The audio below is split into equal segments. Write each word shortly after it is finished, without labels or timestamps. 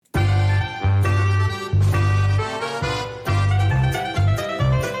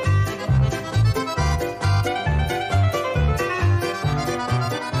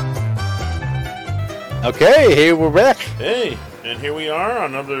Okay, hey, we're back. Hey, and here we are,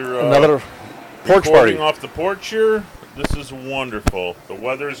 another porch recording party. off the porch here. This is wonderful. The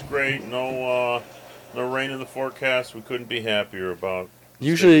weather is great. No rain in the forecast. We couldn't be happier about.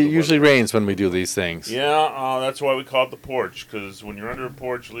 Usually rains when we do these things. Yeah, that's why we call it the porch. Because when you're under a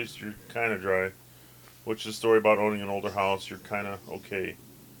porch, at least you're kind of dry. Which is the story about owning an older house. You're kind of okay.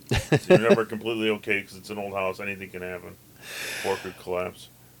 So you're never completely okay because it's an old house. Anything can happen. Floor could collapse.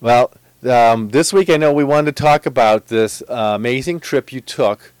 Well, this week I know we wanted to talk about this amazing trip you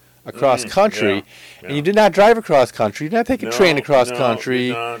took across country, yeah. and you did not drive across country. You did not take a train across country.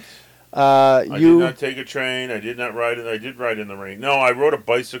 Did not. I did not take a train. I did not ride. I did ride in the rain. No, I rode a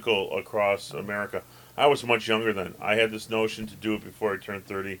bicycle across America. I was much younger then. I had this notion to do it before I turned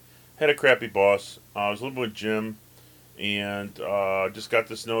 30. Had a crappy boss. I was living with Jim, and just got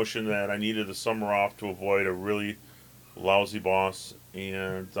this notion that I needed the summer off to avoid a really lousy boss.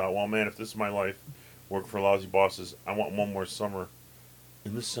 And thought, well, man, if this is my life, work for lousy bosses, I want one more summer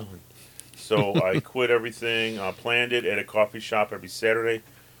in the sun. So I quit everything. Planned it at a coffee shop every Saturday.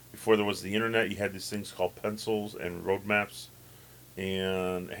 Before there was the internet, you had these things called pencils and road maps.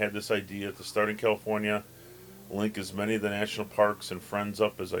 And I had this idea to start in California, link as many of the national parks and friends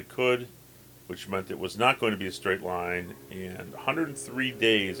up as I could, which meant it was not going to be a straight line. And 103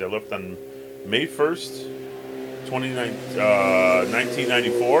 days. I left on May 1st,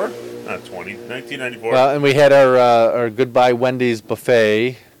 1994. Not 1994. Well, and we had our goodbye Wendy's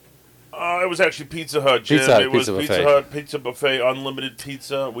buffet. It was actually Pizza Hut, Jim. It was Pizza Hut, Pizza Buffet, unlimited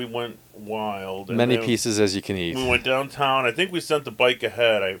pizza. We went wild. Many pieces as you can eat. We went downtown. I think we sent the bike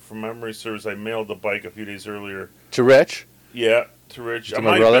ahead. From memory serves, I mailed the bike a few days earlier. To Rich? Yeah, to Rich. To I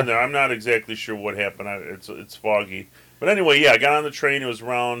my might brother? have been there. I'm not exactly sure what happened. It's foggy. But anyway, yeah, I got on the train. It was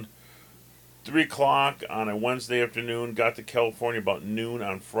around 3 o'clock on a Wednesday afternoon. Got to California about noon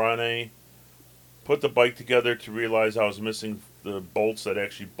on Friday. Put the bike together to realize I was missing the bolts that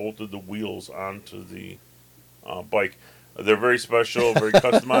actually bolted the wheels onto the bike. They're very special, very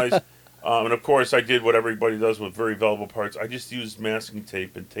customized. And of course, I did what everybody does with very valuable parts. I just used masking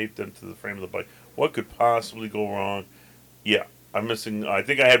tape and taped them to the frame of the bike. What could possibly go wrong? Yeah, I'm missing. I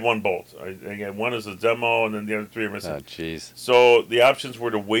think I had one bolt. I had one as a demo, and then the other 3 are missing. Oh, jeez. So the options were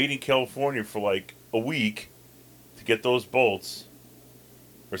to wait in California for like a week to get those bolts,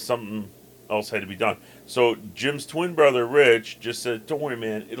 or something else had to be done. So Jim's twin brother, Rich, just said, don't worry,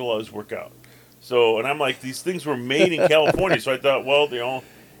 man, it'll always work out. So, and I'm like, these things were made in California. So I thought, well,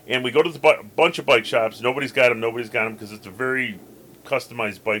 and we go to the bunch of bike shops. Nobody's got them because it's a very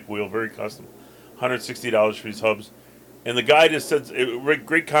customized bike wheel, very custom. $160 for these hubs. And the guy just said,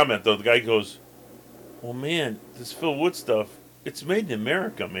 great comment, though. The guy goes, well, man, this Phil Wood stuff, it's made in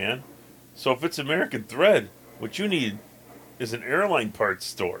America, man. So if it's American thread, what you need is an airline parts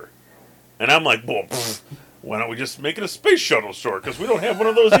store. And I'm like, well, why don't we just make it a space shuttle store? Because we don't have one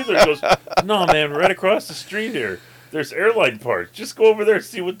of those either. He goes, no, man, right across the street here. There's airline parts. Just go over there and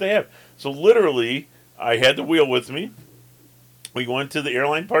see what they have. So literally, I had the wheel with me. We went to the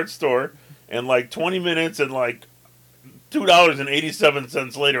airline parts store, and like 20 minutes and like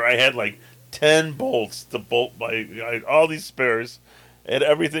 $2.87 later, I had like 10 bolts to bolt all these spares and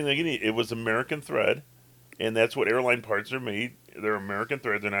everything that you need. It was American thread, and that's what airline parts are made. They're American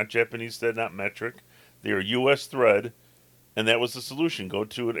thread. They're not Japanese thread, not metric. They are U.S. thread, and that was the solution. Go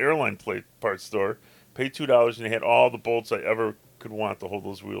to an airline parts store, pay $2, and they had all the bolts I ever could want to hold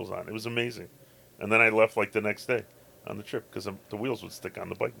those wheels on. It was amazing. And then I left like the next day on the trip because the wheels would stick on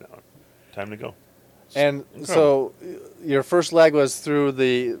the bike now. Time to go. And so your first leg was through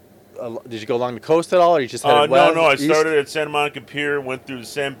the... did you go along the coast at all, or you just headed west? No. I started at Santa Monica Pier, went through the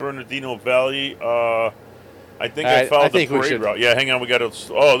San Bernardino Valley. I think I followed the parade route. Yeah, hang on. We got to...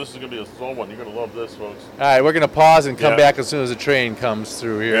 Oh, this is going to be a slow one. You're going to love this, folks. All right, we're going to pause and come back as soon as the train comes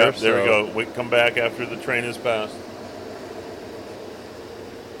through here. Yeah, there we go. We come back after the train is passed.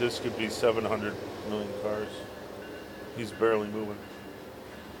 This could be 700 million cars. He's barely moving.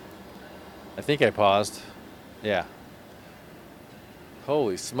 I think I paused. Yeah.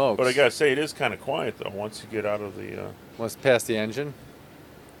 Holy smokes. But I got to say, it is kind of quiet, though, once you get out of the... Once past the engine?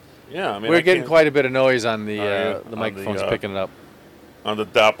 Yeah, I mean... We're getting quite a bit of noise on the microphone's picking it up. On the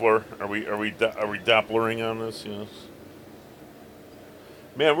Doppler. Are we Dopplering on this? Yes.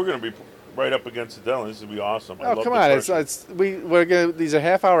 Man, we're going to be right up against the deadline. This is going to be awesome. Oh, come on. We're gonna, these are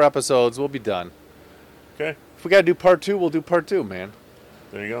half-hour episodes. We'll be done. Okay. If we got to do part 2, we'll do part 2, man.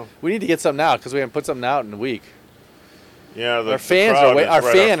 There you go. We need to get something out because we haven't put something out in a week. Yeah, our fans are waiting. Our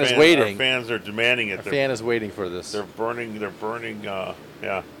fan is waiting. Our fans are demanding it. Our fan is waiting for this. They're burning. They're burning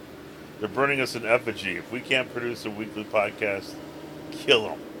us in effigy. If we can't produce a weekly podcast, kill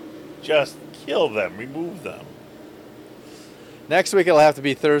them. Just kill them, remove them. Next week it'll have to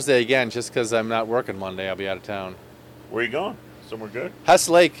be Thursday again, just because I'm not working Monday. I'll be out of town. Where are you going? Somewhere good? Hess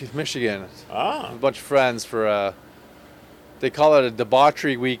Lake, Michigan. Ah. A bunch of friends for they call it a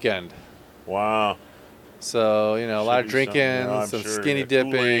debauchery weekend. Wow. So, a lot of drinking, Yeah, some sure. skinny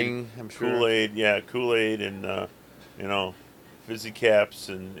dipping, I'm sure. Kool-Aid and, fizzy caps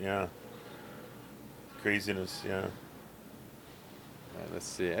and, craziness, yeah. Let's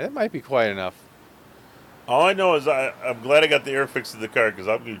see. It might be quiet enough. All I know is I'm glad I got the air fixed to the car because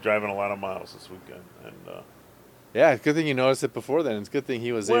I'll be driving a lot of miles this weekend. And yeah, it's a good thing you noticed it before then. It's a good thing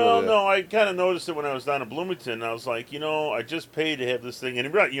he was able to... Well, no, I kind of noticed it when I was down in Bloomington. I was like, I just paid to have this thing.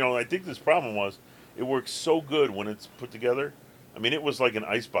 And, I think this problem was it works so good when it's put together. I mean, it was like an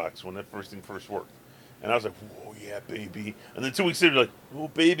icebox when that thing first worked. And I was like, whoa, yeah, baby. And then 2 weeks later, like, oh,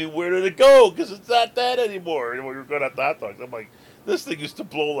 baby, where did it go? Because it's not that anymore. And we were going out to hot dogs. I'm like, this thing used to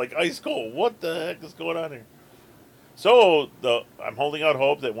blow like ice cold. What the heck is going on here? So I'm holding out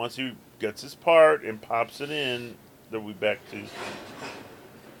hope that once he gets his part and pops it in, they'll be back to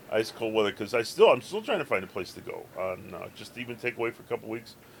ice cold weather. Because I'm still trying to find a place to go on just to even take away for a couple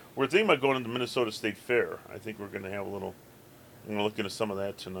weeks. We're thinking about going to the Minnesota State Fair. I think we're going to have I'm going to look into some of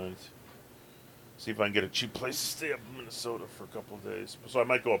that tonight. See if I can get a cheap place to stay up in Minnesota for a couple of days. So I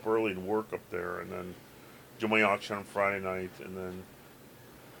might go up early and work up there, and then do my auction on Friday night, and then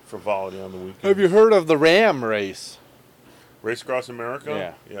frivolity on the weekend. Have you heard of the Ram race? Race Across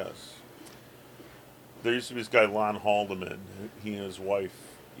America? Yeah. Yes. There used to be this guy, Lon Haldeman. He and his wife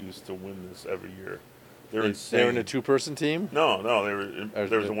used to win this every year. They're insane. They were in a two-person team? No.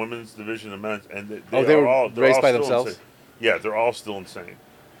 There was a women's division of men's, and they were all raced by still themselves? insane. Yeah, they're all still insane.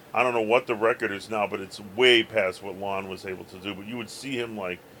 I don't know what the record is now, but it's way past what Lon was able to do. But you would see him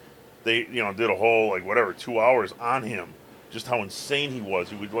they did a whole 2 hours on him, just how insane he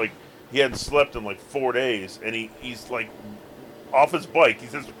was. He hadn't slept in 4 days, and he's off his bike.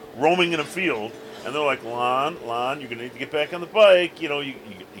 He's just roaming in a field, and they're like, Lon, you're gonna need to get back on the bike. You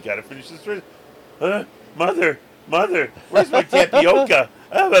got to finish this race. Mother, where's my tapioca?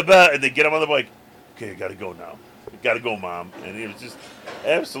 And they get him on the bike. Okay, I gotta go now. Gotta go, Mom. And he was just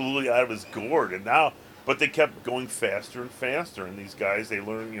absolutely out of his gourd. But they kept going faster and faster. And these guys, they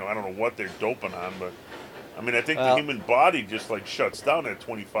learn, I don't know what they're doping on, but I think the human body just shuts down at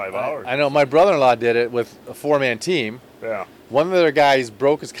 25 hours. I know my brother-in-law did it with a 4-man team. Yeah. One of their guys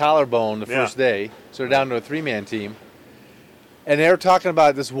broke his collarbone the first day, so they're down to a 3-man team. And they were talking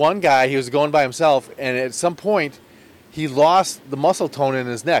about this one guy, he was going by himself, and at some point, he lost the muscle tone in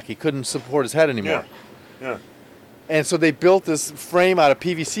his neck. He couldn't support his head anymore. Yeah. And so they built this frame out of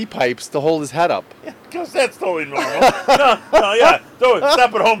PVC pipes to hold his head up. Yeah, because that's totally normal. Stop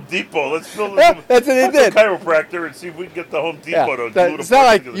at Home Depot. Let's build That's what they did. A chiropractor and see if we can get the Home Depot to glue it's not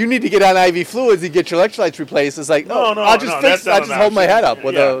like you need to get on IV fluids and get your electrolytes replaced. It's like, I'll just hold my head up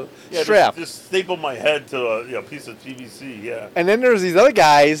with a strap. Just staple my head to a piece of PVC, yeah. And then there's these other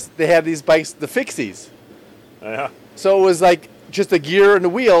guys, they have these bikes, the fixies. Yeah. So it was just a gear and a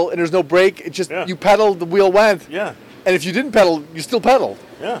wheel, and there's no brake. It just, you pedaled, the wheel went. Yeah. And if you didn't pedal, you still pedaled.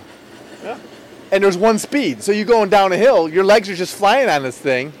 Yeah. And there's one speed. So you're going down a hill, your legs are just flying on this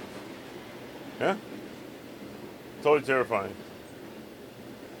thing. Yeah. Totally terrifying.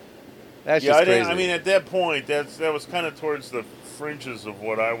 That's just crazy. At that point, that was kind of towards the fringes of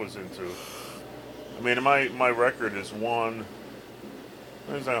what I was into. My record is I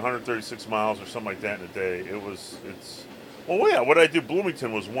think it's 136 miles or something like that in a day. What I did,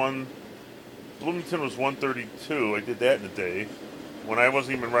 Bloomington was 132. I did that in a day. When I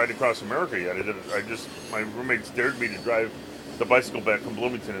wasn't even riding across America yet, my roommates dared me to drive the bicycle back from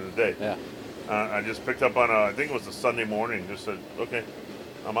Bloomington in a day. Yeah. I just picked up on I think it was a Sunday morning, just said, okay,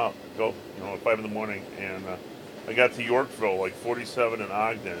 I'm out, go, at 5 in the morning. And I got to Yorkville, 47 in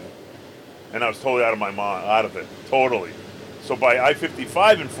Ogden, and I was totally out of my mind, out of it, totally. So by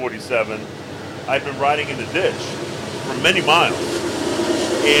I-55 and 47, I'd been riding in the ditch for many miles.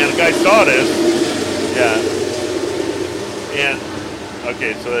 And a guy saw this, and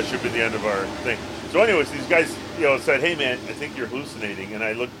okay, so that should be the end of our thing. So anyways, these guys, said, hey man, I think you're hallucinating. And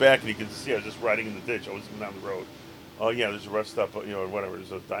I looked back and you can see I was just riding in the ditch. I wasn't down the road. Oh yeah, there's a rest stop, whatever.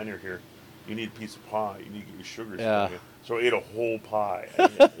 There's a diner here. You need a piece of pie. You need to get your sugars. Yeah. So I ate a whole pie. I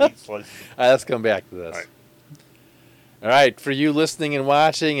ate 8 slices. All right, let's come back to this. All right, for you listening and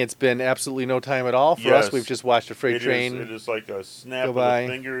watching, it's been absolutely no time at all. For us, we've just watched a freight train. It is like a snap of the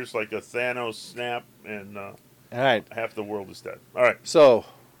fingers, like a Thanos snap, and all right, half the world is dead. All right. So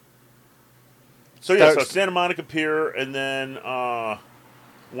Santa Monica Pier, and then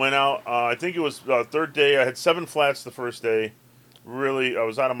went out. I think it was third day. I had 7 flats the first day. Really, I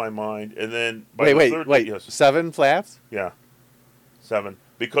was out of my mind. And then by the third Wait. day, yes, 7 flats? yeah, 7.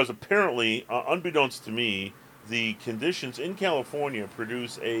 Because apparently, unbeknownst to me, the conditions in California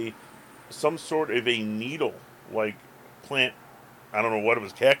produce some sort of a needle like plant. I don't know what it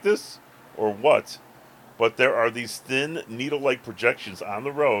was, cactus or what, but there are these thin needle-like projections on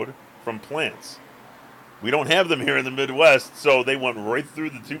the road from plants. We don't have them here in the Midwest, so they went right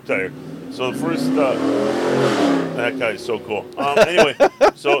through the tube tire. So the first, that guy is so cool. Anyway,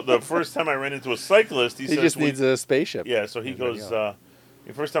 so the first time I ran into a cyclist, he He says, just needs a spaceship. yeah. So he He's ready to goes, go.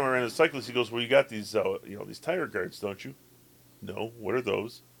 the first time I ran into a cyclist, he goes, well, you got these, these tire guards, don't you? No. What are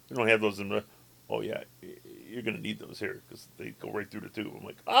those? We don't have those in the. Oh yeah, you're gonna need those here because they go right through the tube. I'm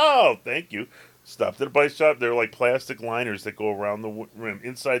like, oh, thank you. Stopped at a bike shop. They're like plastic liners that go around the rim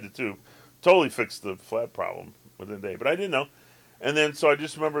inside the tube. Totally fixed the flat problem within a day, but I didn't know. And then so I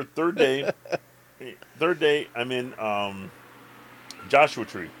just remember third day I'm in Joshua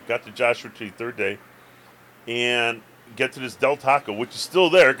Tree. Got to Joshua Tree third day, and get to this Del Taco, which is still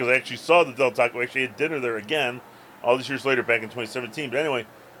there because I actually saw the Del Taco. I actually had dinner there again all these years later, back in 2017. But anyway,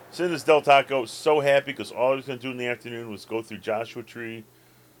 sitting in this Del Taco, so happy because all I was going to do in the afternoon was go through Joshua Tree,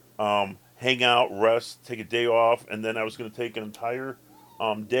 hang out, rest, take a day off, and then I was going to take an entire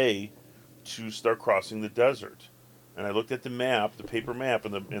day to start crossing the desert. And I looked at the map, the paper map,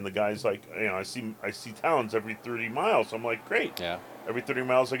 and the guy's like, I see towns every 30 miles. So I'm like, great. Yeah. Every 30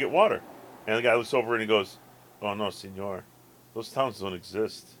 miles I get water. And the guy looks over and he goes, oh no, senor, those towns don't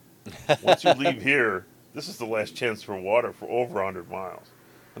exist. Once you leave here, this is the last chance for water for over 100 miles.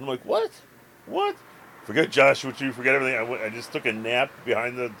 And I'm like, what? What? Forget Joshua Tree, forget everything. I just took a nap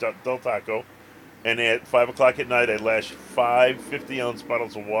behind the Del Taco. And at 5 o'clock at night, I lashed 5 50-ounce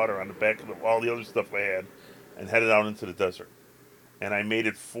bottles of water on the back of all the other stuff I had and headed out into the desert. And I made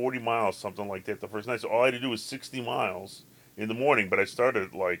it 40 miles, something like that, the first night. So all I had to do was 60 miles in the morning, but I started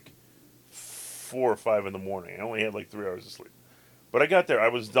at like 4 or 5 in the morning. I only had like 3 hours of sleep. But I got there. I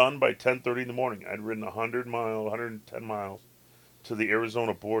was done by 10:30 in the morning. I'd ridden 110 miles to the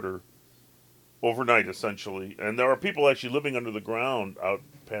Arizona border overnight, essentially. And there are people actually living under the ground out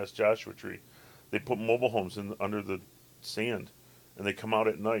past Joshua Tree. They put mobile homes under the sand, and they come out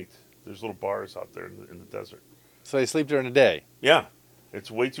at night. There's little bars out there in the desert. So they sleep during the day. Yeah, it's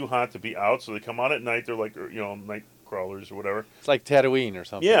way too hot to be out, so they come out at night. They're like night crawlers or whatever. It's like Tatooine or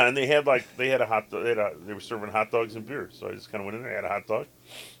something. Yeah, and they were serving hot dogs and beer. So I just kind of went in there, had a hot dog.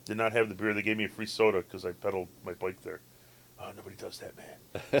 Did not have the beer. They gave me a free soda because I pedaled my bike there. Oh, nobody does that,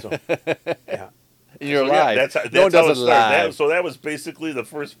 man. So yeah, You're so, live. Yeah, that's no one how does it it started. live. So that was basically the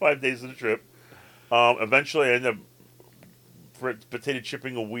first 5 days of the trip. Eventually, I ended up potato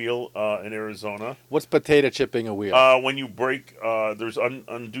chipping a wheel in Arizona. What's potato chipping a wheel? When you break, there's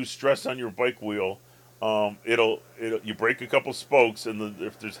undue stress on your bike wheel. You break a couple spokes, and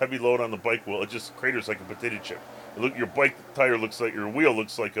if there's heavy load on the bike wheel, it just craters like a potato chip. Your bike tire looks like your wheel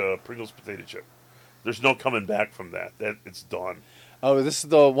looks like a Pringles potato chip. There's no coming back from that. It's done. Oh, this is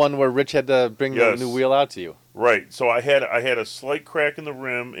the one where Rich had to bring the new wheel out to you. Right. So I had a slight crack in the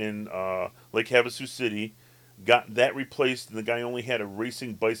rim in Lake Havasu City. Got that replaced, and the guy only had a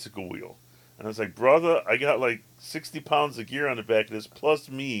racing bicycle wheel. And I was like, brother, I got like 60 pounds of gear on the back of this, plus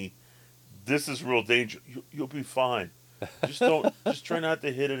me. This is real danger. You'll be fine. Just try not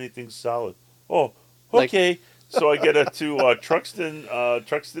to hit anything solid. Oh, okay. So I get to Truxton,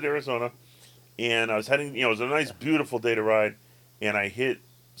 Arizona, and I was heading. It was a nice, beautiful day to ride, and I hit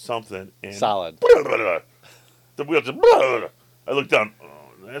something. And solid. The wheel just. I looked down. Oh,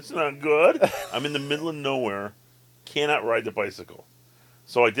 that's not good. I'm in the middle of nowhere. Cannot ride the bicycle.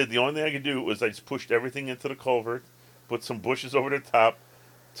 So I did. The only thing I could do was I just pushed everything into the culvert, put some bushes over the top,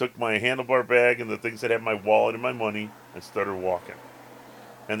 took my handlebar bag and the things that had my wallet and my money, and started walking.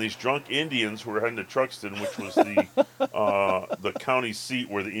 And these drunk Indians who were heading to Truxton, which was the county seat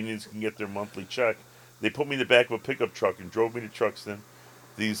where the Indians can get their monthly check, they put me in the back of a pickup truck and drove me to Truxton.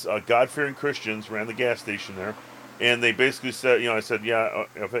 These God-fearing Christians ran the gas station there, and they basically said, I said, yeah,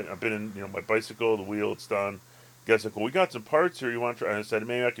 I've been in, my bicycle, the wheel, it's done. The guy's like, well, we got some parts here. You want to try? And I said,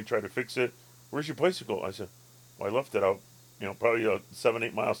 maybe I can try to fix it. Where's your bicycle? I said, well, I left it out, probably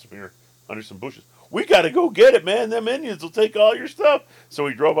 7-8 miles from here under some bushes. We got to go get it, man. Them Indians will take all your stuff. So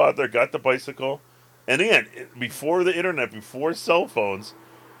we drove out there, got the bicycle. And again, before the internet, before cell phones,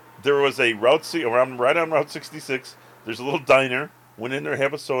 there was a right on Route 66. There's a little diner. Went in there,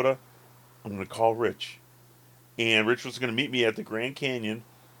 have a soda. I'm going to call Rich. And Rich was going to meet me at the Grand Canyon.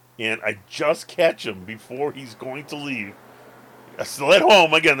 And I just catch him before he's going to leave. I'm still at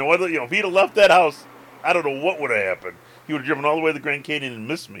home. Again, if he'd have left that house, I don't know what would have happened. He would have driven all the way to the Grand Canyon and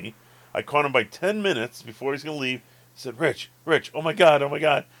missed me. I caught him by 10 minutes before he's going to leave. said, Rich, oh my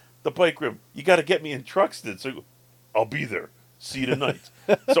God, the bike rim. You got to get me in Truxton. So I'll be there. See you tonight.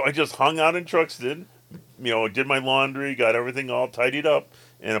 So I just hung out in Truxton, did my laundry, got everything all tidied up,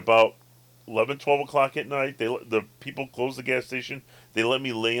 and about 11, 12 o'clock at night, the people closed the gas station. They let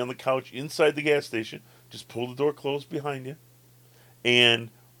me lay on the couch inside the gas station. Just pull the door closed behind you.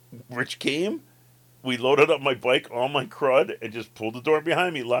 And Rich came. We loaded up my bike, all my crud, and just pulled the door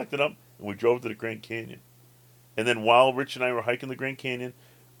behind me, locked it up, and we drove to the Grand Canyon. And then while Rich and I were hiking the Grand Canyon,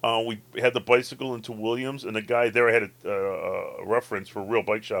 we had the bicycle into Williams, and the guy there had a reference for a real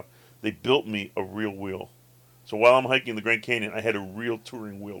bike shop. They built me a real wheel. So while I'm hiking the Grand Canyon, I had a real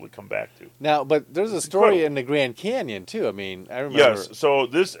touring wheel to come back to. Now, but there's a story in the Grand Canyon, too. I mean, I remember. Yes, so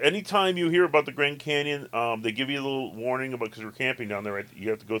anytime you hear about the Grand Canyon, they give you a little warning about, because we're camping down there, right? You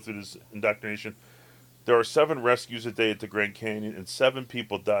have to go through this indoctrination. There are 7 rescues a day at the Grand Canyon, and 7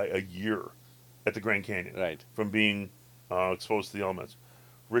 people die a year at the Grand Canyon. Right. From being exposed to the elements.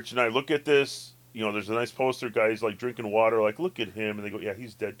 Rich and I look at this, there's a nice poster, guys like drinking water, like, look at him, and they go, yeah,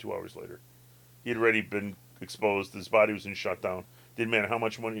 he's dead 2 hours later. He'd already been exposed, his body was in shutdown. Didn't matter how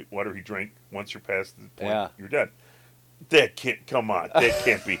much water he drank, once you're past the point, you're dead. That can't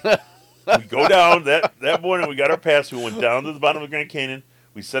be. We go down, that morning we got our pass, we went down to the bottom of the Grand Canyon,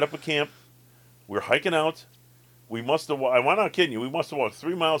 we set up a camp, we're hiking out, I'm not kidding you, we must have walked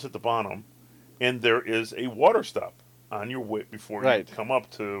 3 miles at the bottom, and there is a water stop on your way before you come up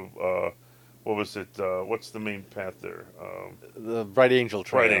to, what was it, what's the main path there? The Bright Angel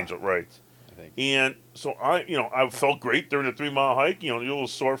Trail. Bright Angel, right. I think. And so I felt great during the 3-mile hike, a little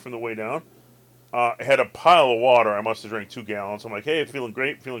sore from the way down. I had a pile of water. I must have drank 2 gallons. I'm like, hey, feeling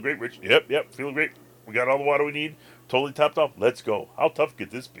great, Rich. Yep, feeling great. We got all the water we need. Totally topped off. Let's go. How tough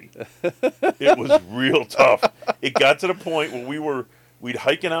could this be? It was real tough. It got to the point where we'd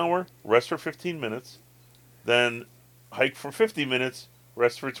hike an hour, rest for 15 minutes, then hike for 50 minutes,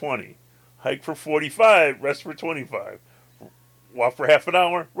 rest for 20. Hike for 45, rest for 25. Walk for half an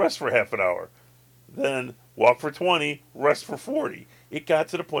hour, rest for half an hour. Then walk for 20, rest for 40. It got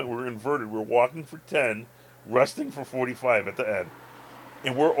to the point where we're inverted. We're walking for 10, resting for 45 at the end.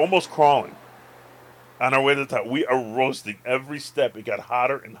 And we're almost crawling on our way to the top. We are roasting every step. It got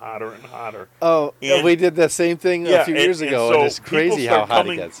hotter and hotter and hotter. Oh, and we did that same thing a few years ago, and it's crazy how hot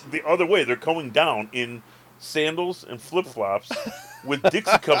it gets. The other way, they're coming down in sandals and flip-flops with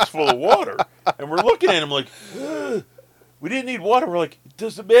Dixie cups full of water. And we're looking at them like, ugh. We didn't need water. We're like, it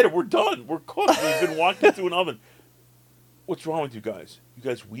doesn't matter. We're done. We're cooked. We've been walking through an oven. What's wrong with you guys? You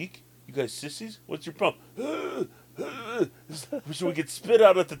guys weak? You guys sissies? What's your problem? So we get spit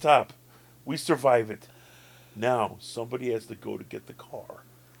out at the top. We survive it. Now, somebody has to go to get the car.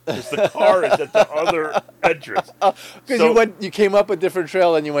 Because the car is at the other entrance. Because you came up a different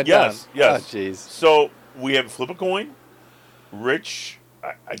trail and you went down. Yes. Oh, jeez. So we have flip a coin. Rich,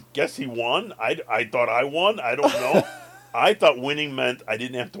 I guess he won. I thought I won. I don't know. I thought winning meant I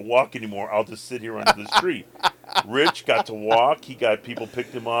didn't have to walk anymore. I'll just sit here under the tree. Rich got to walk. People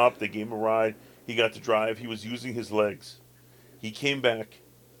picked him up. They gave him a ride. He got to drive. He was using his legs. He came back.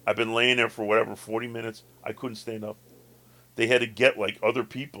 I've been laying there for 40 minutes. I couldn't stand up. They had to get other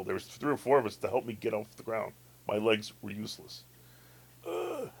people. There was 3 or 4 of us to help me get off the ground. My legs were useless.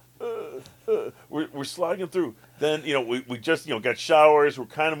 We're slogging through. Then, we just, got showers. We're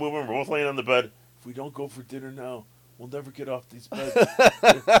kind of moving. We're both laying on the bed. If we don't go for dinner now, we'll never get off these beds.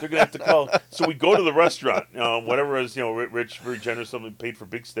 They're going to have to call. So we go to the restaurant. Whatever is, Rich, very generous, something paid for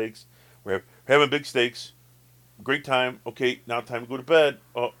big steaks. We're having big steaks. Great time. Okay, now time to go to bed.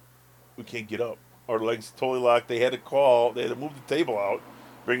 Oh, we can't get up. Our legs totally locked. They had to call. They had to move the table out.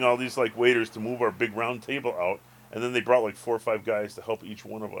 Bring all these, waiters to move our big round table out. And then they brought, 4 or 5 guys to help each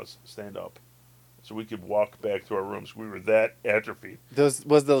one of us stand up. So we could walk back to our rooms. We were that atrophied. Was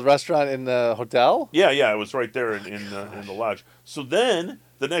the restaurant in the hotel? Yeah, it was right there in the lodge. So then,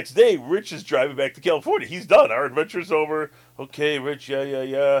 the next day, Rich is driving back to California. He's done. Our adventure's over. Okay, Rich,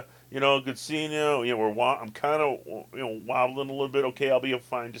 yeah. Good seeing you. I'm kind of, wobbling a little bit. Okay, I'll be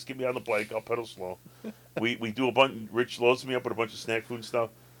fine. Just get me on the bike. I'll pedal slow. We do a bunch. Rich loads me up with a bunch of snack food and stuff.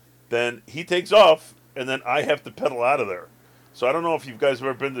 Then he takes off, and then I have to pedal out of there. So I don't know if you guys have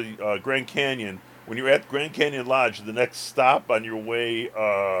ever been to Grand Canyon. When you're at Grand Canyon Lodge, the next stop on your way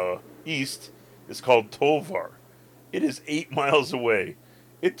east is called Tovar. It is 8 miles away.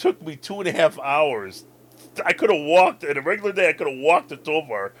 It took me 2.5 hours. I could have walked, in a regular day, I could have walked to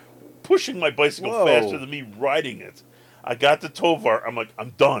Tovar, pushing my bicycle faster than me riding it. I got to Tovar. I'm like,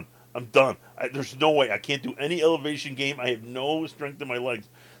 I'm done. There's no way. I can't do any elevation game. I have no strength in my legs.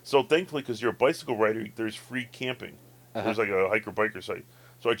 So thankfully, because you're a bicycle rider, there's free camping. There's a hiker-biker site.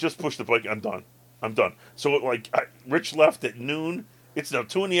 So I just pushed the bike. I'm done. I'm done. So, like, Rich left at noon. It's now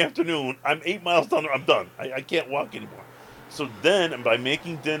 2 in the afternoon. I'm 8 miles down there. I'm done. I can't walk anymore. So then, by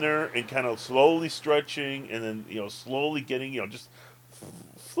making dinner and kind of slowly stretching and then, slowly getting, just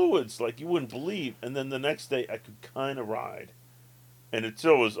fluids like you wouldn't believe. And then the next day, I could kind of ride. And it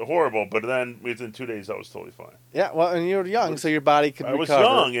still was horrible, but then within 2 days, I was totally fine. Yeah, well, and you were young, so your body could recover. I was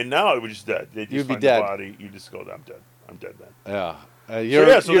young, and now I was just dead. They just You'd be find dead. the body, you just go, I'm dead. I'm dead then. Yeah. Your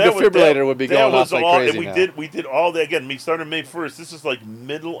defibrillator would be going off like crazy and we did all that again. We started May 1st. This is like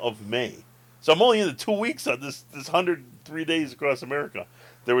middle of May. So I'm only in the 2 weeks on this 103 days across America.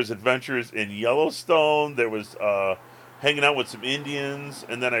 There was adventures in Yellowstone. There was hanging out with some Indians.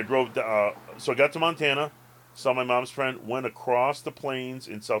 And then I drove, so I got to Montana, saw my mom's friend, went across the plains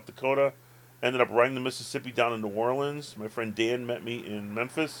in South Dakota, ended up riding the Mississippi down in New Orleans. My friend Dan met me in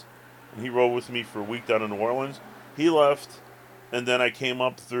Memphis, and he rode with me for a week down in New Orleans. He left, and then I came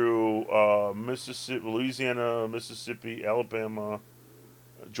up through Mississippi, Louisiana, Mississippi, Alabama,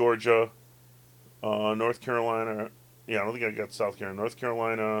 Georgia, North Carolina. Yeah, I don't think I got South Carolina. North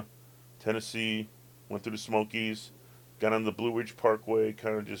Carolina, Tennessee, went through the Smokies, got on the Blue Ridge Parkway,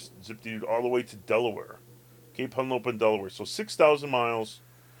 kind of just zipped all the way to Delaware, Cape Henlopen, Delaware. So 6,000 miles,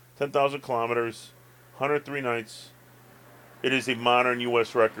 10,000 kilometers, 103 nights. It is a modern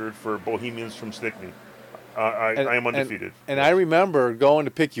U.S. record for Bohemians from Stickney. I am undefeated. And yes. I remember going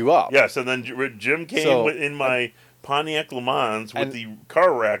to pick you up. Yes, and then Jim came in my Pontiac Le Mans with the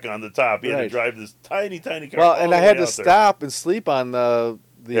car rack on the top. He had to drive this tiny car. Well, and I had to stop and sleep on the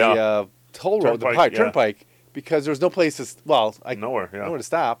toll road, the turnpike, because there was no place to. Nowhere to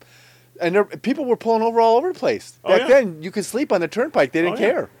stop, and people were pulling over all over the place. Back then, you could sleep on the turnpike; they didn't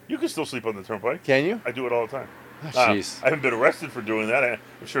care. You can still sleep on the turnpike. Can you? I do it all the time. Jeez. I haven't been arrested for doing that.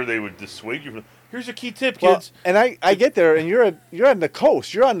 I'm sure they would dissuade you from. Here's a key tip, kids. And I get there, and you're on the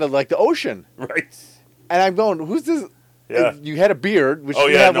coast. You're on the ocean. Right. And I'm going, who's this? Yeah. You had a beard, which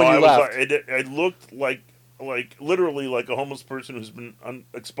you had when you left. I looked like literally like a homeless person who's been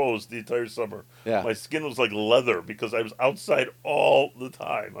exposed the entire summer. Yeah. My skin was like leather because I was outside all the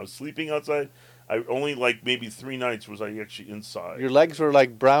time. I was sleeping outside. I only maybe 3 nights was I actually inside. Your legs were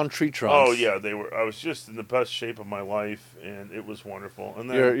like brown tree trunks. Oh yeah, they were. I was just in the best shape of my life, and it was wonderful. And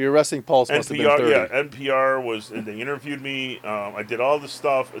then your resting pulse must have been 30. Yeah, NPR was, and they interviewed me. I did all this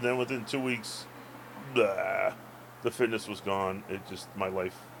stuff, and then within 2 weeks, the fitness was gone. It just my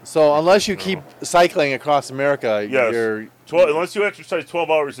life. So unless you keep cycling across America, yes, unless you exercise 12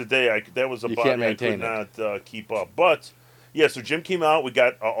 hours a day, that was a body I could not keep up. But. Yeah, so Jim came out. We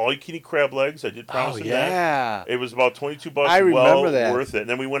got all-you-can-eat crab legs. I did promise him that. It was about $22. I remember that. Worth it. And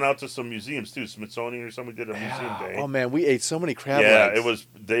then we went out to some museums, too. Smithsonian or something. We did a museum day. Oh, man, we ate so many crab legs.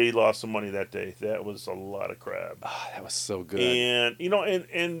 Yeah, they lost some money that day. That was a lot of crab. Oh, that was so good.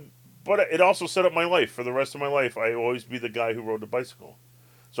 And, but it also set up my life. For the rest of my life, I always be the guy who rode the bicycle.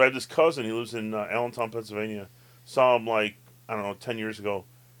 So I have this cousin. He lives in Allentown, Pennsylvania. Saw him 10 years ago.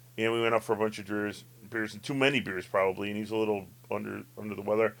 And we went out for a bunch of beers, and too many beers probably, and he's a little under the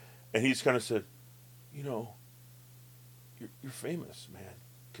weather, and he's kind of said, you're famous,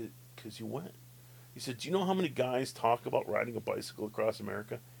 man, because you went. He said, do you know how many guys talk about riding a bicycle across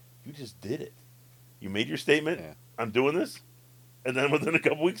America? You just did it. You made your statement, I'm doing this, and then within a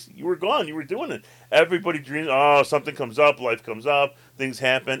couple weeks, you were gone, you were doing it. Everybody dreams, something comes up, life comes up, things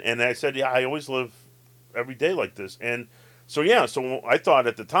happen, and I said, I always live every day like this, and so I thought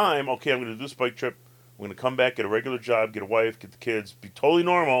at the time, okay, I'm going to do this bike trip. I'm going to come back, get a regular job, get a wife, get the kids, be totally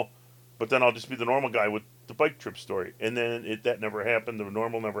normal, but then I'll just be the normal guy with the bike trip story. And then that never happened. The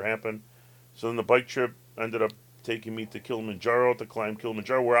normal never happened. So then the bike trip ended up taking me to Kilimanjaro, to climb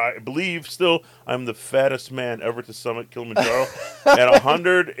Kilimanjaro, where I believe still I'm the fattest man ever to summit Kilimanjaro. At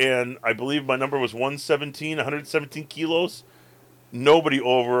 100, and I believe my number was 117 kilos. Nobody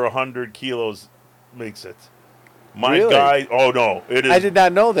over 100 kilos makes it. My guy, it is. I did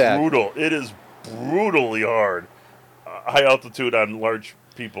not know that. Brutal. It is brutally hard. High altitude on large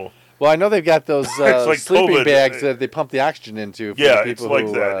people. Well, I know they've got those sleeping COVID bags that they pump the oxygen into. For the people it's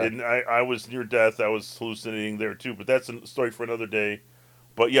like that. And I was near death. I was hallucinating there too. But that's a story for another day.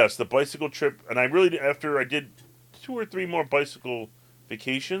 But yes, the bicycle trip, and after I did 2 or 3 more bicycle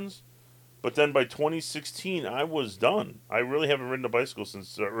vacations, but then by 2016 I was done. I really haven't ridden a bicycle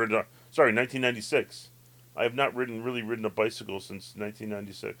since 1996. I have not ridden a bicycle since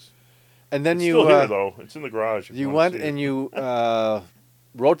 1996. And then it's still here, though. It's in the garage. You went and you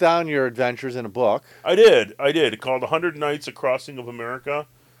wrote down your adventures in a book. I did. It's called 100 Nights: A Crossing of America.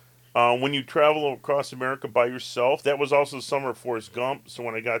 When you travel across America by yourself, that was also the summer of Forrest Gump. So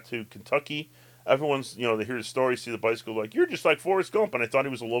when I got to Kentucky, everyone's, they hear the story, see the bicycle, like, you're just like Forrest Gump. And I thought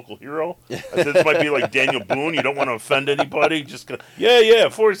he was a local hero. I said, this might be like Daniel Boone. You don't want to offend anybody. Just go, yeah,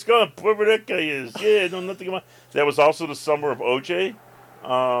 Forrest Gump, whoever that guy is. Yeah, know nothing about. That was also the summer of OJ.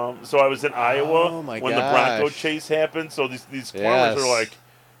 So I was in Iowa when the Bronco chase happened. So these farmers are like,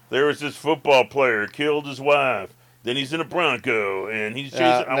 there was this football player killed his wife. Then he's in a Bronco and he's chasing.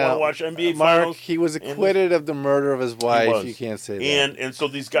 I want to watch NBA finals. He was acquitted of the murder of his wife. You can't say that. And so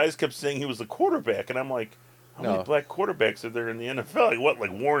these guys kept saying he was the quarterback, and I'm like, how many black quarterbacks are there in the NFL? Like what?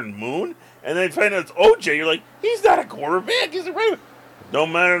 Like Warren Moon? And then find out it's OJ. You're like, he's not a quarterback. He's a regular.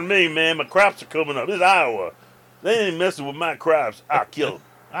 Don't matter to me, man. My crops are coming up. This is Iowa. They ain't messing with my crops. I'll kill him.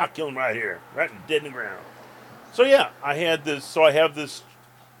 I'll kill him right here, dead in the ground. So yeah, I have this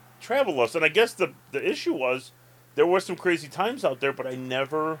travel loss, and I guess the issue was there were some crazy times out there, but I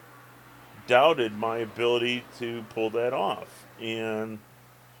never doubted my ability to pull that off, and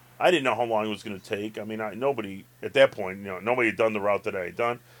I didn't know how long it was going to take. I mean, nobody at that point, nobody had done the route that I had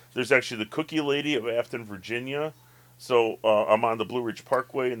done. There's actually the Cookie Lady of Afton, Virginia. So I'm on the Blue Ridge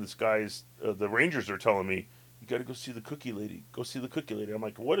Parkway, and this guy's the Rangers are telling me, you got to go see the Cookie Lady. Go see the Cookie Lady. I'm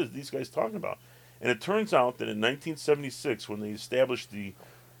like, what are these guys talking about? And it turns out that in 1976, when they established the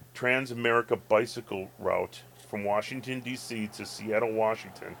Trans-America Bicycle Route from Washington, D.C. to Seattle,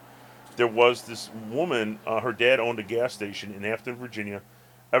 Washington, there was this woman, her dad owned a gas station in Afton, Virginia.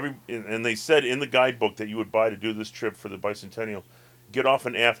 And they said in the guidebook that you would buy to do this trip for the bicentennial, get off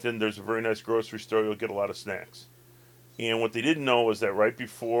in Afton, there's a very nice grocery store, you'll get a lot of snacks. And what they didn't know was that right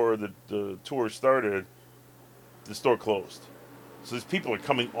before the tour started, the store closed. So these people are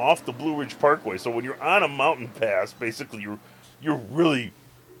coming off the Blue Ridge Parkway. So when you're on a mountain pass, basically you're really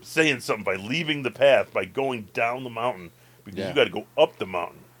saying something by leaving the path, by going down the mountain, because you got to go up the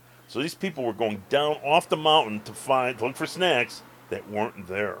mountain. So these people were going down off the mountain to look for snacks that weren't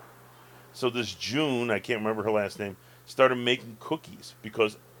there. So this June, I can't remember her last name, started making cookies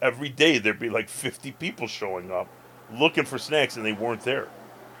because every day there'd be like 50 people showing up looking for snacks and they weren't there.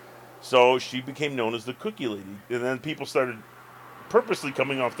 So she became known as the Cookie Lady. And then people started purposely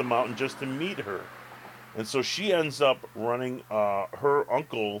coming off the mountain just to meet her. And so she ends up running, her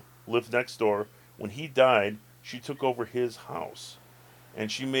uncle lived next door. When he died, she took over his house.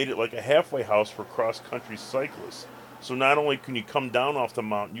 And she made it like a halfway house for cross-country cyclists. So not only can you come down off the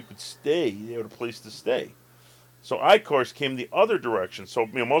mountain, you could stay. You had a place to stay. So I, of course, came the other direction. So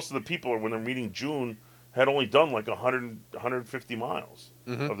most of the people, when they're meeting June, had only done like 150 miles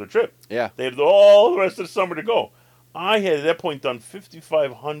of their trip. Yeah. They had all the rest of the summer to go. I had, at that point, done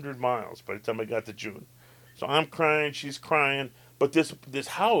 5,500 miles by the time I got to June. So I'm crying, she's crying. But this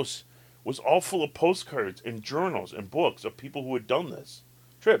house was all full of postcards and journals and books of people who had done this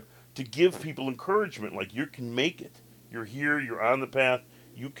trip to give people encouragement, like, you can make it. You're here, you're on the path,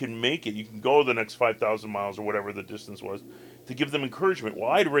 you can make it. You can go the next 5,000 miles or whatever the distance was, to give them encouragement. Well,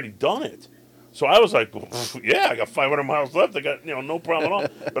 I'd already done it. So I was like, yeah, I got 500 miles left. I got, no problem at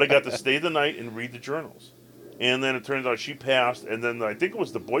all. But I got to stay the night and read the journals. And then it turns out she passed, and then I think it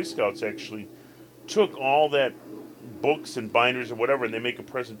was the Boy Scouts actually took all that books and binders or whatever, and they make a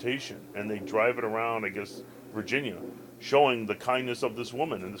presentation, and they drive it around, I guess, Virginia, showing the kindness of this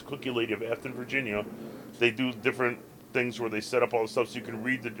woman. And this Cookie Lady of Afton, Virginia, they do different things where they set up all the stuff so you can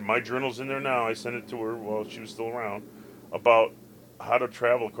read my journal's in there now. I sent it to her while she was still around, about how to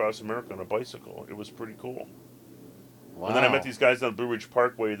travel across America on a bicycle. It was pretty cool. Wow. And then I met these guys on Blue Ridge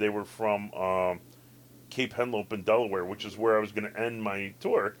Parkway. They were from Cape Henlopen in Delaware, which is where I was going to end my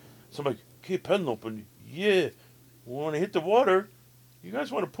tour. So I'm like, Cape Henlopen, yeah. When I hit the water, you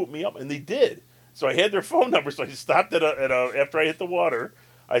guys want to put me up? And they did. So I had their phone number. So I stopped after I hit the water,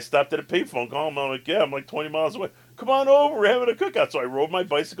 I stopped at a payphone call. I'm like, yeah, I'm like 20 miles away. Come on over, we're having a cookout. So I rode my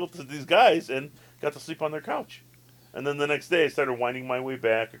bicycle to these guys and got to sleep on their couch. And then the next day, I started winding my way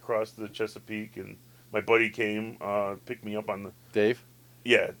back across the Chesapeake, and my buddy came, picked me up on the... Dave?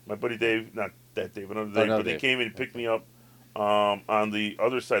 Yeah, my buddy Dave, not that Dave, another Dave, but Dave. He came and picked me up on the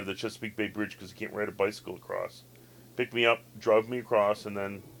other side of the Chesapeake Bay Bridge because he can't ride a bicycle across. Picked me up, drove me across, and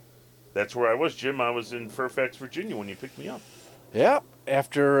then that's where I was, Jim. I was in Fairfax, Virginia when you picked me up. Yeah.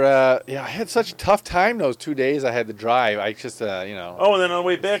 After, I had such a tough time those 2 days I had to drive. I just, Oh, and then on the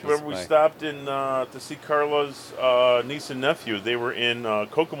way back, remember we stopped in to see Carla's niece and nephew. They were in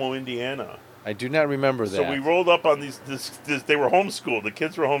Kokomo, Indiana. I do not remember that. So we rolled up on these. They were homeschooled. The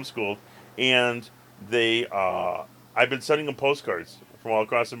kids were homeschooled, and they. I've been sending them postcards from all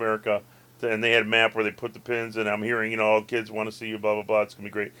across America, and they had a map where they put the pins. And I'm hearing, all kids want to see you, blah blah blah. It's gonna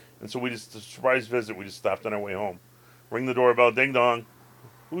be great. And so we just a surprise visit. We just stopped on our way home. Ring the doorbell, ding dong.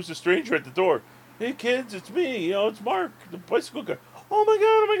 Who's the stranger at the door? Hey kids, it's me. It's Mark, the bicycle guy. oh my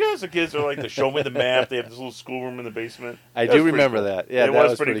God. So kids are like, they show me the map. They have this little schoolroom in the basement. I do remember cool. that. Yeah, it that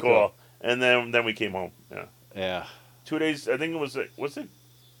was pretty cool. And then we came home. Yeah. Yeah. 2 days, I think it was it?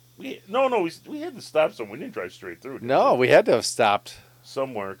 We had to stop somewhere. We didn't drive straight through. No, we had to have stopped.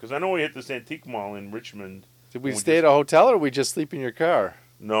 Somewhere. Because I know we hit this antique mall in Richmond. Did we stay at a hotel or we just sleep in your car?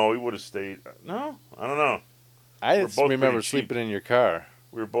 No, we would have stayed. No, I don't know. I just remember sleeping in your car.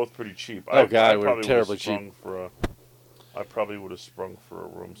 We were both pretty cheap. Oh, God, we were terribly cheap. I probably would have sprung for a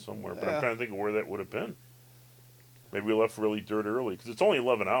room somewhere. But I'm trying to think of where that would have been. Maybe we left really dirt early. Because it's only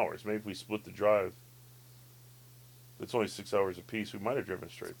 11 hours. Maybe if we split the drive. It's only 6 hours apiece. We might have driven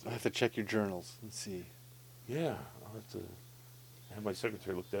straight through. I have to check your journals and see. Yeah, I'll have to have my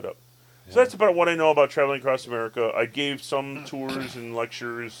secretary look that up. Yeah. So that's about what I know about traveling across America. I gave some tours and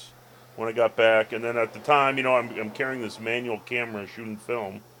lectures when I got back. And then at the time, I'm carrying this manual camera shooting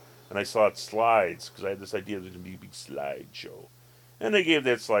film. And I saw it slides because I had this idea that it was going to be a big slideshow. And they gave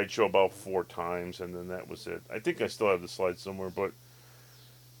that slideshow about 4 times. And then that was it. I think I still have the slides somewhere, but...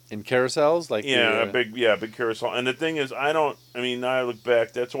 In carousels? Big carousel. And the thing is, now I look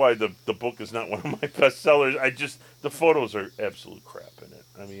back, that's why the book is not one of my bestsellers. The photos are absolute crap in it.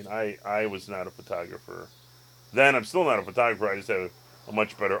 I was not a photographer. Then I'm still not a photographer. I just have a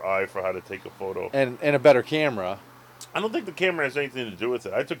much better eye for how to take a photo. And a better camera. I don't think the camera has anything to do with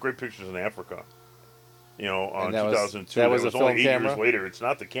it. I took great pictures in Africa. In 2002. That was only 8 camera? years later. It's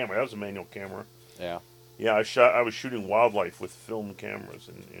not the camera. That was a manual camera. Yeah. Yeah, I was shooting wildlife with film cameras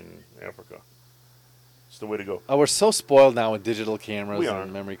in Africa. It's the way to go. Oh, we're so spoiled now with digital cameras We are.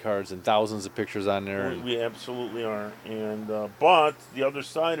 and memory cards and thousands of pictures on there. We absolutely are. And but the other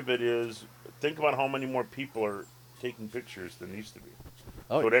side of it is, think about how many more people are taking pictures than used to be.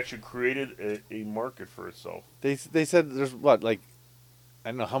 Oh, so it actually created a market for itself. They said there's I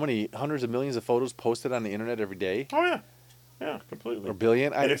don't know how many hundreds of millions of photos posted on the internet every day. Oh yeah. Yeah, completely. Or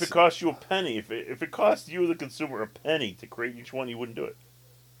billion. And if it cost you a penny, if it cost you, the consumer, a penny to create each one, you wouldn't do it.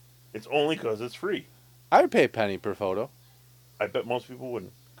 It's only because it's free. I would pay a penny per photo. I bet most people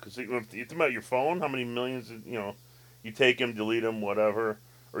wouldn't. Because you think about your phone, how many millions, you take them, delete them, whatever.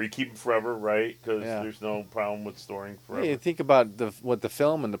 Or you keep them forever, right? Because there's no problem with storing forever. Yeah, you think about what the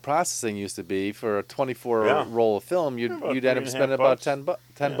film and the processing used to be for a 24 roll of film. You'd end up spending about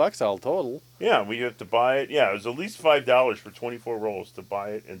 $10 all total. Yeah, we have to buy it. Yeah, it was at least $5 for 24 rolls to buy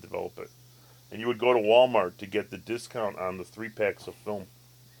it and develop it. And you would go to Walmart to get the discount on the 3 packs of film.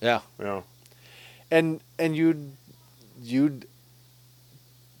 Yeah. Yeah. And you'd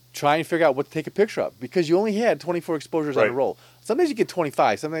try and figure out what to take a picture of because you only had 24 exposures on a roll. Sometimes you get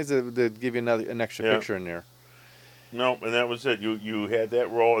 25. Sometimes they give you an extra picture in there. No, and that was it. You had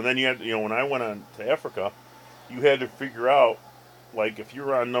that roll, and then you had when I went on to Africa, you had to figure out if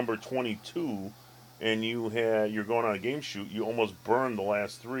you're on number 22 and you're going on a game shoot, you almost burned the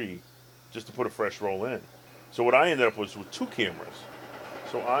last 3 just to put a fresh roll in. So what I ended up was with 2 cameras.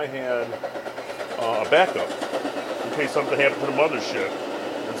 So I had a backup in case something happened to the mothership.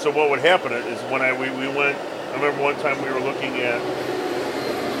 And so what would happen is when we went. I remember one time we were looking at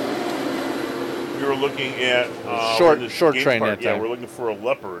short train park. that time. Yeah, we're looking for a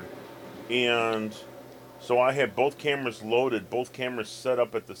leopard, and so I had both cameras loaded, both cameras set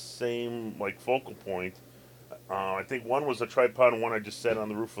up at the same focal point. I think one was a tripod and one I just set on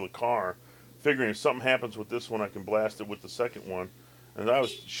the roof of the car, figuring if something happens with this one, I can blast it with the second one. And I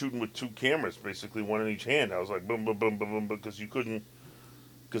was shooting with 2 cameras, basically one in each hand. I was like boom, boom, boom, boom, boom, because you couldn't.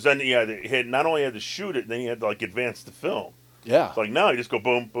 Because then they not only had to shoot it, then you had to advance the film. Yeah. So now you just go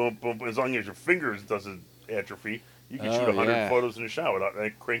boom, boom, boom. As long as your fingers doesn't atrophy, you can shoot 100 photos in a shot without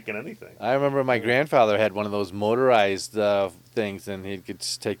cranking anything. I remember my grandfather had one of those motorized things, and he could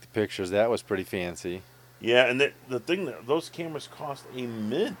just take the pictures. That was pretty fancy. Yeah, and the thing that those cameras cost a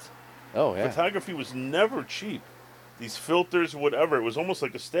mint. Oh yeah. Photography was never cheap. These filters, whatever, it was almost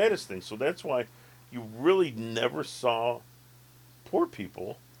like a status thing. So that's why you really never saw poor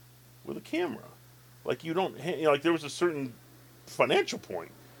people with a camera. There was a certain financial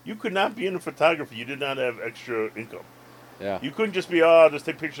point. You could not be into photography. You did not have extra income. Yeah. You couldn't just be, just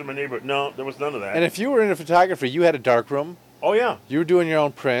take pictures of my neighborhood. No, there was none of that. And if you were into photography, you had a darkroom. Oh yeah. You were doing your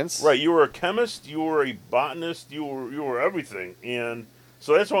own prints. Right. You were a chemist. You were a botanist. You were everything. And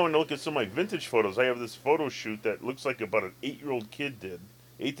so that's why when I look at some of my vintage photos, I have this photo shoot that looks like about an 8-year-old kid did.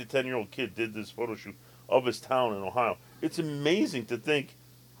 8 to 10-year-old kid did this photo shoot of his town in Ohio. It's amazing to think,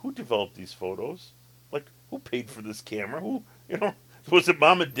 who developed these photos? Who paid for this camera? Was it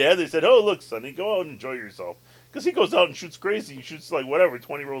mom and dad? They said, oh, look, Sonny, go out and enjoy yourself. Because he goes out and shoots crazy. He shoots 20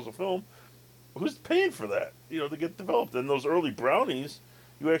 rolls of film. Who's paying for that, to get developed? And those early brownies,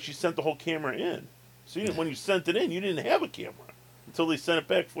 you actually sent the whole camera in. So when you sent it in, you didn't have a camera. until they sent it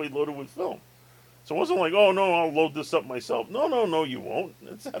back fully loaded with film. So it wasn't like, oh, no, I'll load this up myself. No, you won't.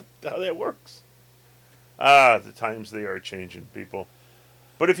 That's not how that works. The times they are changing, people.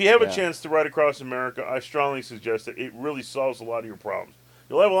 But if you have a chance to ride across America, I strongly suggest that it really solves a lot of your problems.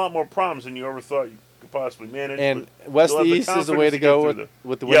 You'll have a lot more problems than you ever thought you could possibly manage. And west to east is the way to go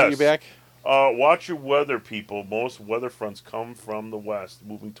with the wind at your back? Watch your weather, people. Most weather fronts come from the west,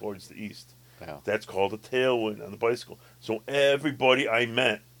 moving towards the east. Wow. That's called a tailwind on the bicycle. So everybody I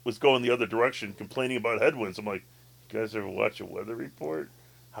met was going the other direction, complaining about headwinds. I'm like, you guys ever watch a weather report?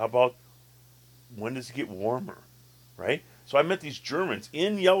 How about when does it get warmer, right? So I met these Germans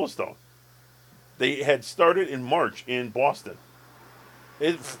in Yellowstone. They had started in March in Boston.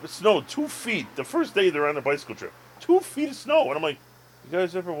 It snowed 2 feet the first day they're on their bicycle trip. 2 feet of snow. And I'm like, you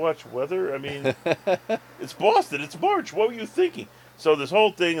guys ever watch weather? I mean, it's Boston. It's March. What were you thinking? So this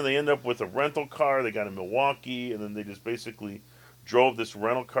whole thing, and they end up with a rental car. They got in Milwaukee, and then they just basically drove this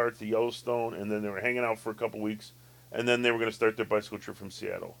rental car to Yellowstone, and then they were hanging out for a couple weeks, and then they were going to start their bicycle trip from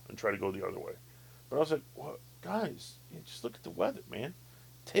Seattle and try to go the other way. But I was like, what? Guys, just look at the weather, man.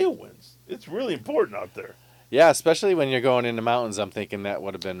 Tailwinds. It's really important out there. Yeah, especially when you're going into mountains, I'm thinking that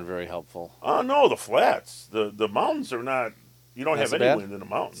would have been very helpful. No, the flats. The mountains are not, you don't have any wind in the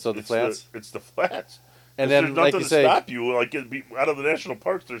mountains. So the flats? It's the flats. And then, there's nothing like you to say, stop you. Like out of the national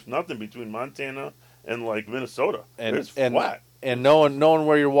parks, there's nothing between Montana and like Minnesota. It's flat. And knowing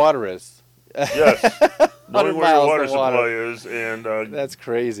where your water is. Yes. Knowing where your water supply is. And that's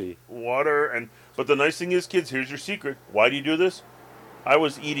crazy. But the nice thing is, kids, here's your secret. Why do you do this? I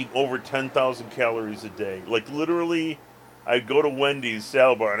was eating over 10,000 calories a day. Like literally, I'd go to Wendy's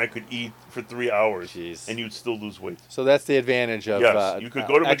salad bar and I could eat for 3 hours. Jeez. And you'd still lose weight. So that's the advantage of you could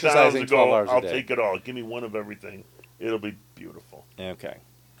go to McDonald's and go, I'll take it all. Give me one of everything. It'll be beautiful. Okay.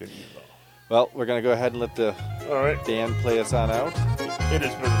 Good eat it all. Well, we're going to go ahead and let Dan play us on out. It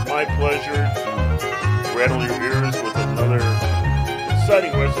has been my pleasure to rattle your ears with another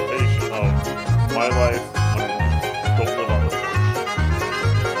exciting recitation of my life